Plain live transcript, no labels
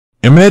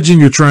Imagine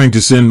you're trying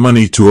to send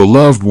money to a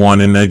loved one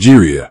in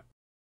Nigeria.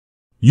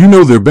 You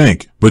know their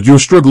bank, but you're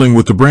struggling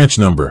with the branch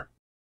number.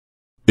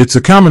 It's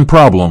a common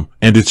problem,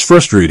 and it's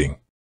frustrating.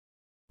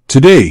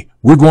 Today,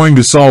 we're going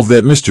to solve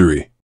that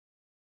mystery.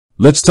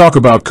 Let's talk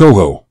about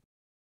Koho.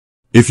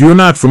 If you're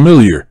not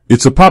familiar,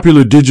 it's a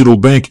popular digital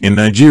bank in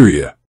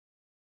Nigeria.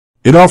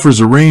 It offers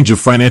a range of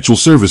financial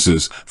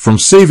services, from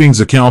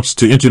savings accounts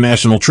to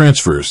international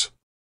transfers.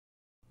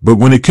 But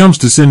when it comes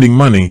to sending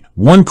money,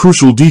 one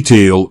crucial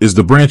detail is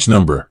the branch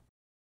number.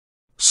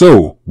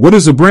 So, what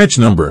is a branch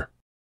number?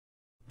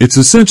 It's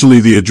essentially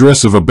the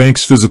address of a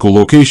bank's physical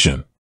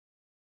location.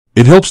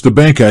 It helps the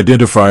bank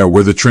identify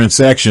where the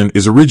transaction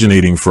is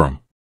originating from.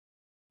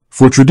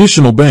 For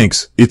traditional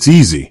banks, it's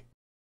easy.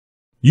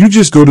 You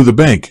just go to the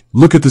bank,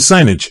 look at the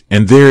signage,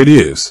 and there it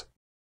is.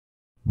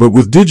 But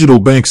with digital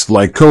banks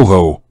like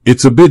Koho,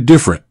 it's a bit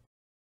different.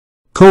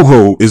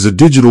 Koho is a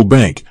digital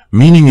bank,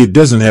 meaning it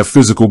doesn't have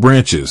physical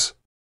branches.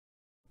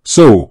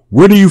 So,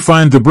 where do you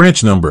find the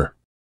branch number?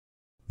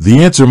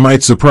 The answer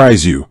might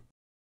surprise you.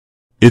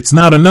 It's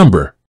not a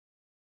number.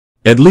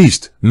 At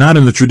least, not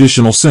in the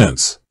traditional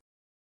sense.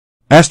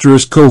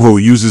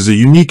 Koho uses a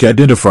unique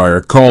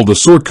identifier called a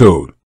sort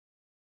code.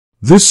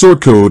 This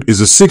sort code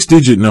is a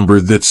 6-digit number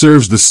that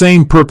serves the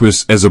same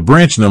purpose as a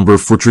branch number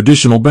for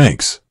traditional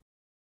banks.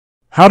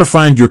 How to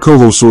find your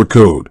Koho sort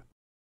code?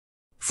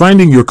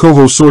 Finding your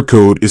Koho sort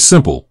code is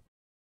simple.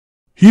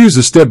 Here's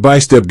a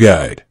step-by-step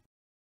guide.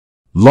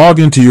 Log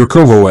into your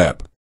Koho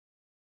app.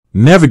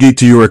 Navigate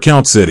to your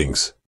account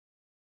settings.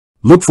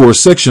 Look for a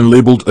section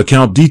labeled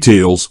Account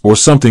Details or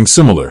something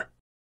similar.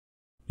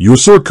 Your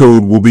sort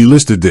code will be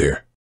listed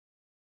there.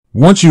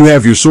 Once you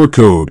have your sort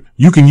code,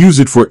 you can use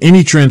it for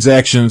any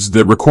transactions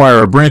that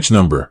require a branch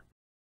number.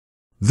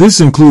 This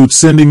includes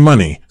sending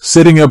money,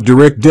 setting up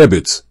direct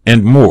debits,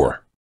 and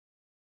more.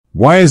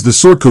 Why is the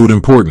sort code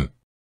important?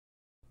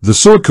 The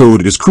sort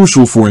code is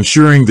crucial for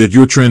ensuring that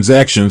your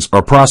transactions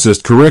are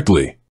processed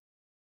correctly.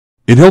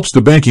 It helps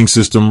the banking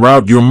system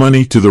route your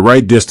money to the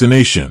right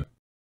destination.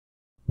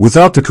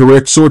 Without the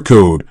correct sort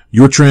code,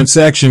 your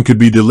transaction could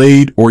be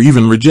delayed or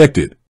even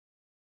rejected.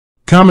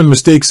 Common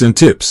mistakes and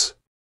tips.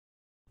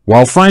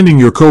 While finding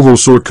your Koho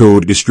sort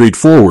code is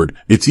straightforward,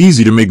 it's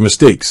easy to make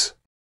mistakes.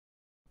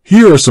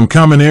 Here are some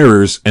common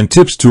errors and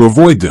tips to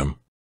avoid them.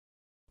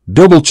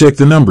 Double-check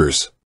the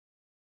numbers.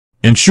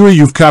 Ensure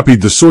you've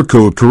copied the sort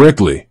code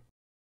correctly.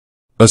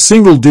 A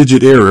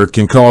single-digit error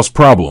can cause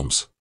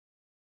problems.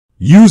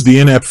 Use the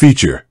in-app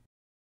feature.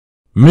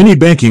 Many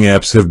banking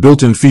apps have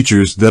built-in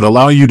features that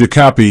allow you to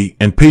copy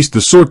and paste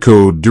the sort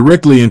code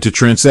directly into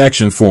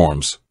transaction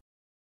forms.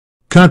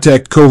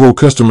 Contact Koho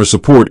customer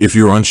support if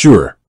you're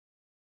unsure.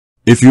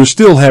 If you're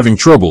still having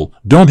trouble,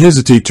 don't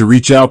hesitate to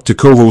reach out to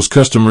Koho's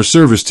customer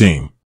service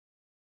team.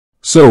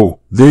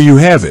 So, there you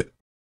have it.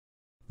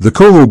 The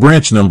Koho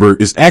branch number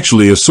is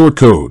actually a sort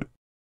code.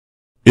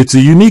 It's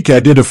a unique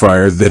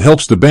identifier that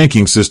helps the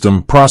banking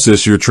system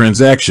process your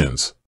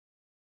transactions.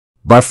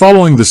 By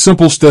following the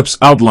simple steps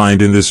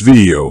outlined in this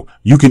video,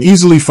 you can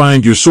easily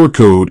find your sort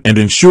code and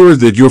ensure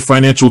that your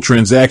financial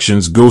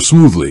transactions go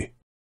smoothly.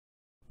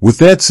 With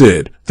that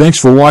said, thanks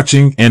for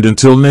watching, and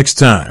until next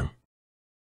time.